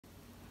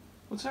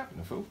What's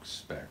happening,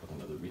 folks? Back with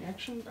another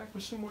reaction, back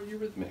with some more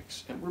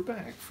Eurythmics, and we're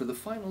back for the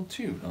final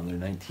tune on their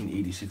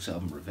 1986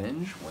 album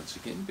Revenge. Once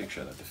again, big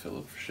shout out to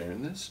Philip for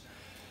sharing this.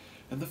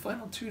 And the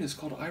final tune is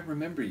called I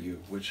Remember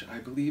You, which I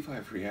believe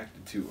I've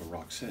reacted to a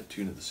Roxette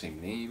tune of the same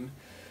name.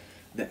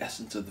 The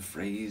essence of the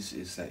phrase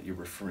is that you're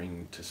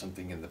referring to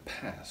something in the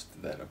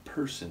past, that a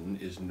person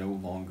is no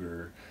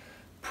longer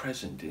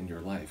present in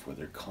your life,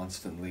 whether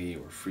constantly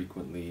or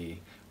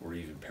frequently or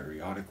even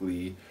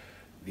periodically.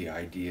 The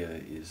idea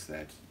is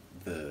that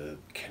the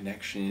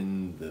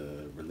connection,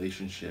 the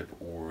relationship,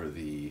 or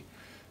the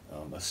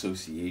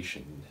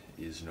association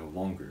is no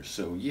longer.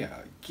 So yeah,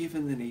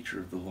 given the nature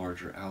of the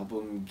larger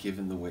album,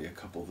 given the way a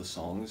couple of the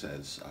songs,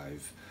 as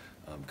I've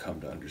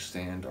come to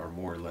understand, are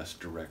more or less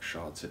direct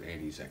shots at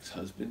Annie's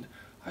ex-husband,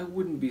 I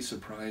wouldn't be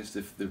surprised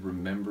if the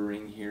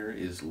remembering here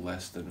is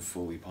less than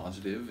fully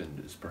positive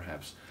and is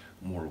perhaps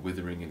more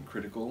withering and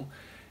critical.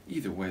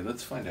 Either way,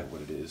 let's find out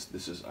what it is.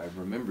 This is I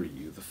Remember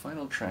You, the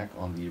final track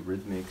on the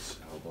Eurythmics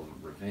album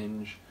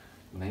Revenge,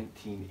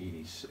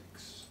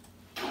 1986.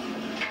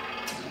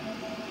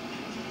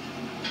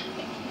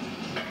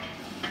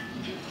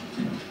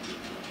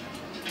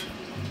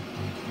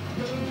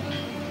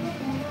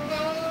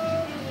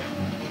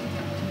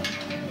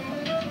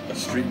 A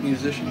street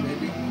musician,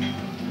 maybe?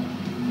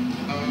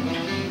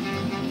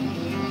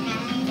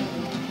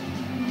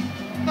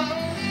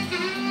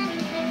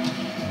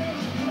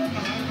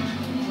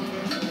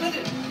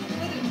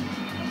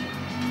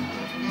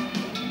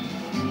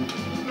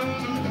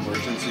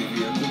 Emergency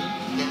vehicle.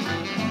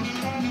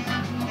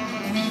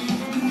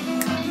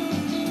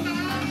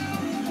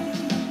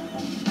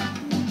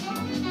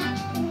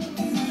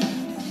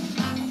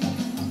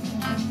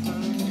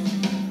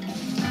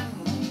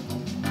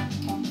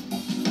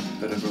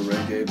 Bit of a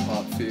reggae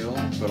pop feel,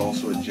 but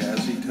also a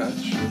jazzy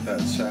touch with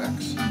that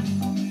sax.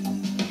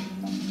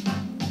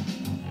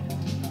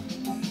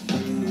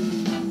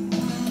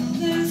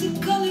 There's a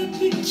color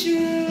picture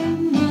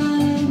in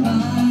my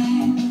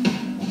mind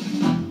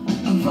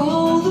of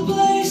all the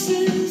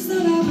places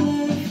that I've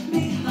left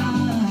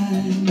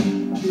behind.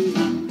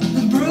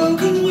 The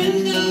broken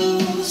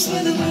windows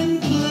where the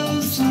wind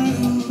blows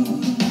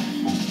through,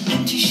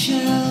 empty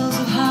shells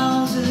of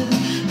houses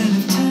that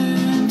have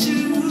turned to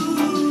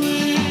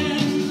ruin.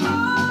 Oh,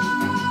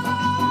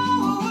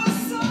 we're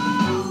so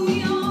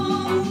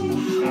young,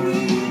 we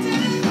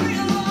didn't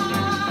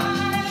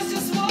realize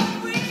just what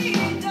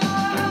we'd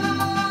done.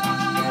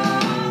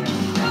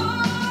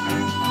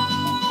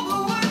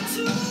 Oh, we're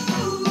too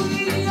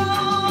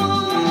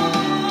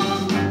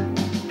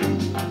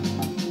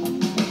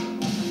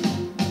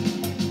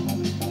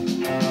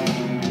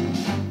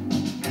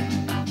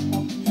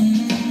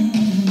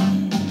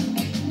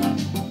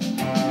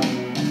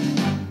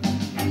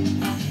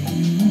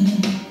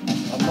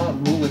I'm not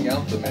ruling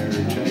out the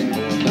marriage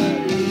anymore on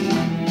that.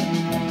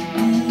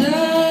 And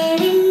I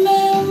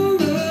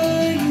remember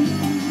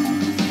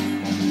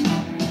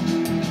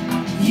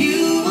you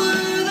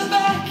were the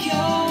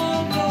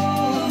backyard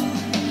boy,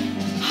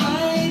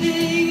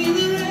 hiding in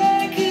the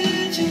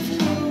wreckage of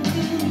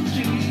broken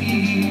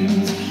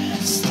dreams,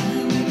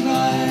 standing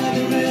by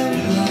the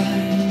railway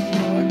line, I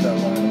like that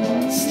line a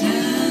lot.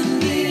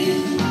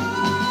 standing.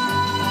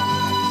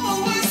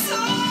 Oh, we're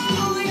so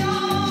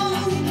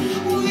young,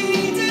 we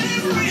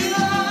didn't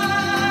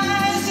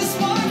realize just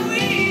what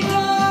we'd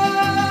done.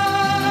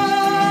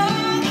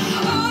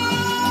 Oh,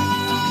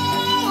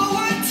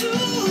 we're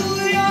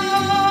too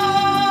young.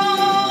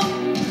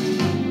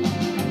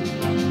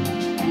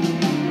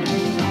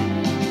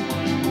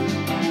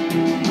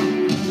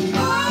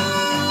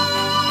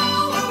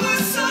 Oh,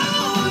 we're so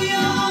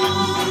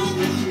young,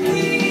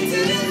 we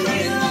didn't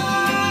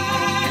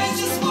realize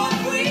just what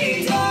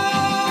we'd done.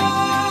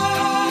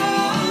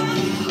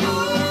 Oh,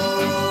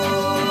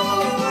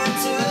 we're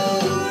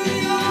too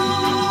young.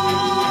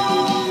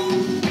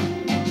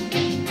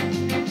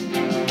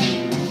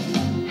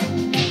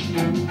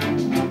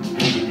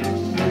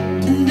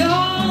 And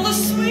all the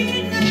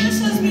sweetness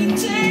has been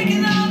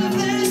taken out of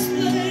this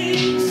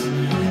place.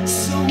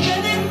 So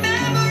many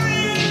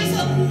memories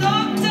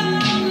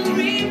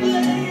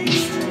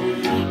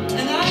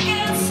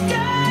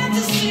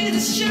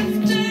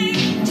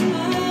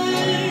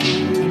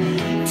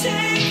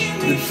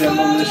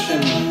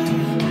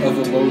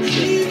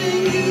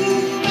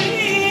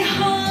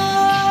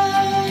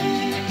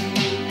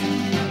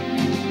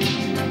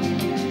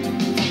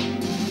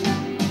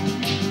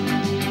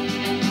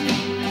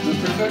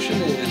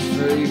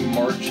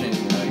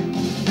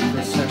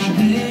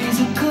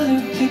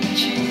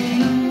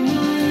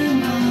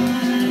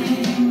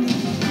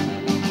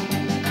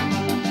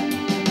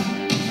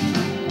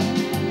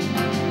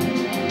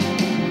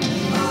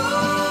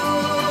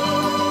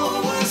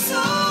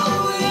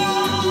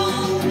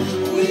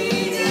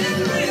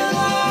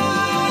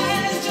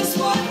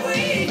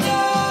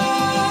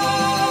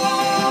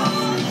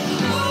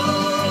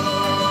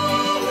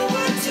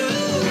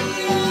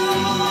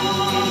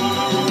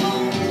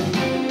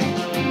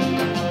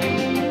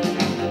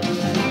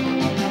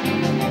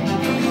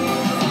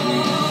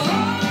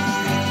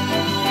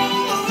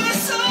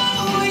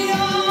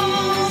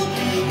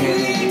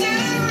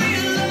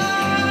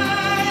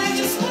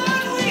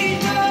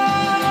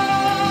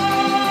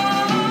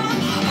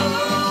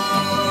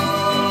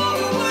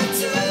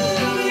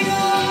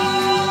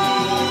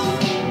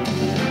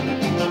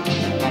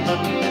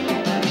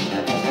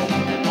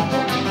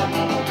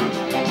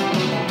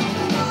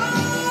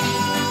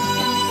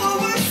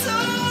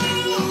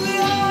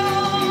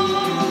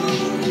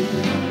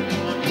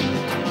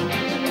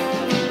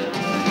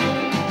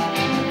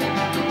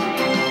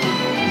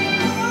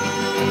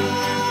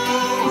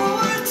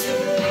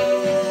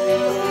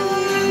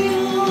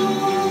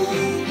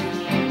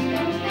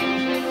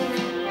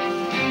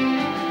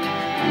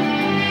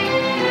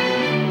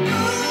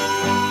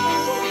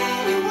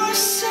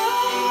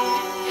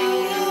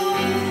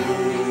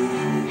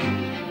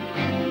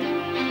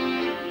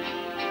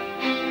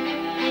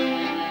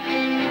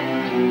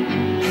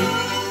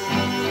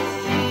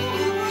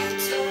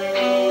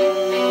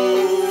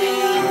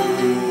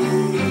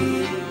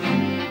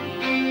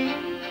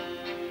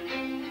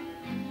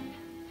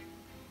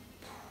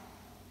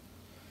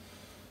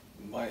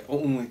My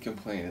only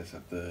complaint is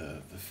that the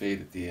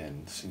fade at the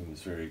end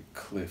seems very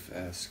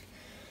Cliff-esque.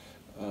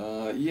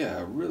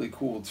 Yeah, really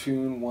cool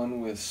tune,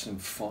 one with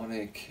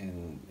symphonic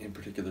and in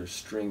particular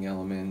string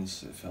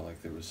elements. It felt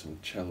like there was some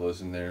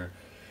cellos in there.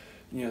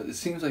 You know, it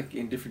seems like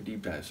in different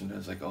deep dives,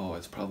 sometimes like, oh,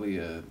 it's probably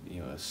a, you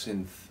know, a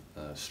synth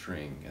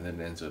string, and then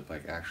it ends up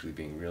like actually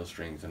being real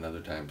strings, and other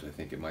times I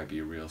think it might be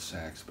a real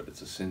sax, but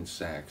it's a synth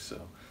sax,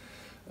 so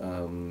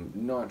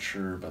not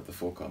sure about the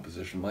full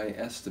composition. My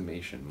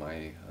estimation,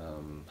 my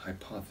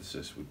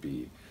hypothesis would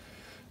be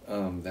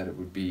that it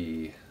would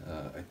be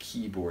a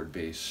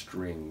keyboard-based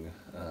string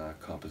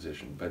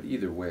composition, but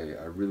either way,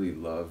 I really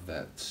love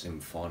that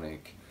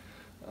symphonic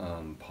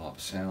pop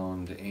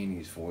sound.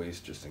 Annie's voice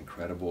just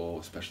incredible,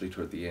 especially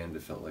toward the end.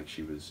 It felt like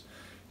she was,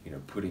 you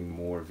know, putting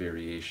more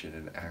variation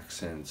and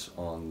accents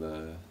on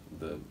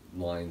the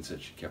lines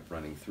that she kept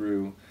running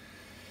through.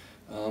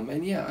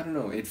 And yeah, I don't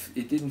know, it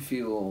didn't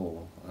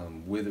feel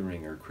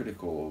withering or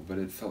critical, but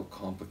it felt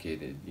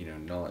complicated, you know,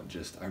 not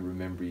just I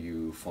remember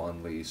you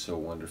fondly so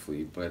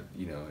wonderfully, but,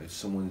 you know, if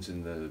someone's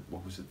in the,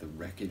 what was it, the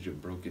wreckage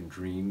of broken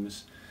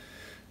dreams,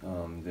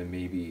 then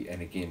maybe,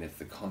 and again, if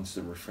the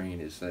constant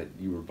refrain is that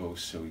you were both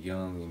so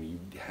young and you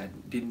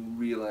didn't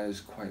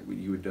realize quite what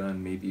you had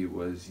done, maybe it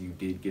was you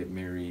did get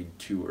married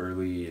too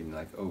early and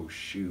like, oh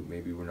shoot,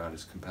 maybe we're not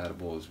as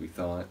compatible as we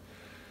thought.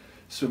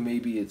 So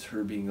maybe it's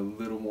her being a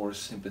little more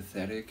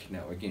sympathetic.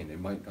 Now again, it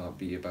might not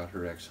be about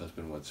her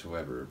ex-husband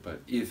whatsoever,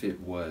 but if it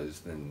was,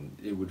 then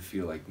it would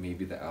feel like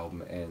maybe the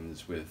album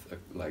ends with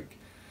like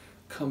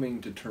coming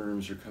to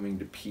terms or coming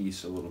to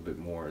peace a little bit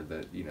more,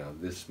 that, you know,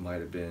 this might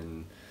have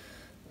been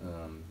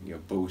you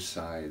know, both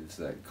sides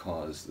that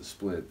caused the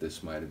split.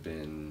 This might have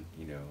been,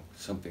 you know,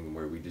 something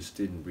where we just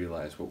didn't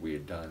realize what we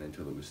had done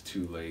until it was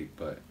too late,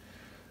 but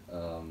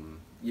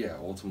yeah,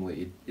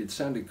 ultimately it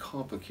sounded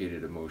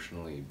complicated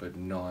emotionally, but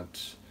not,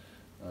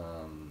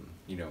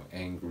 you know,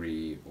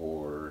 angry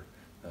or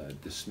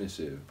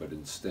dismissive, but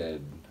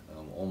instead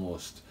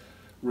almost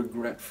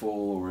regretful,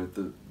 or at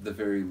the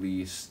very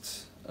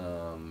least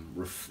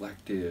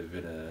reflective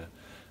in a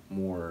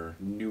more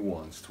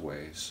nuanced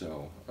way.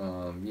 So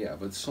yeah,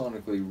 but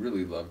sonically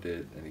really loved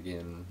it, and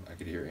again, I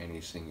could hear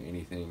Annie sing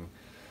anything.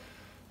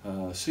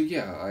 So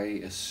yeah,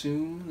 I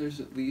assume there's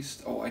at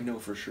least, oh, I know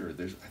for sure, I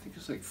think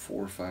there's like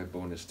 4 or 5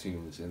 bonus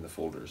tunes in the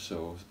folder,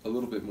 so a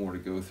little bit more to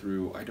go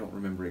through. I don't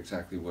remember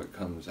exactly what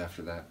comes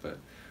after that, but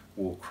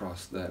we'll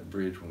cross that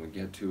bridge when we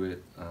get to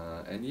it.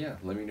 And yeah,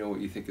 let me know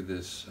what you think of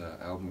this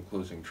album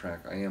closing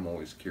track. I am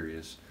always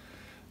curious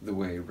the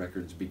way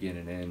records begin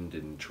and end,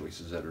 and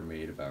choices that are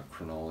made about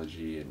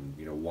chronology, and,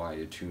 you know, why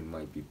a tune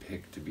might be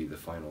picked to be the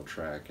final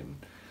track. And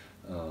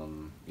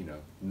you know,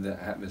 the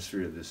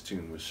atmosphere of this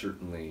tune was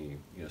certainly,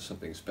 you know,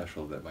 something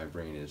special that my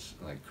brain is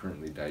like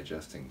currently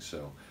digesting.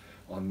 So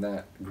on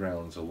that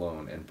grounds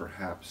alone, and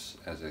perhaps,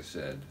 as I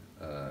said,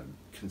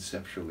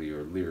 conceptually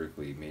or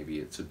lyrically, maybe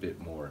it's a bit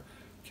more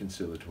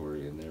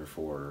conciliatory, and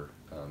therefore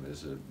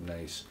is a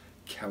nice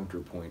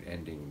counterpoint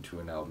ending to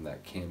an album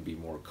that can be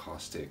more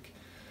caustic.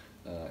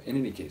 In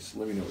any case,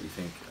 let me know what you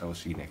think. I will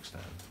see you next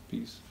time.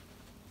 Peace.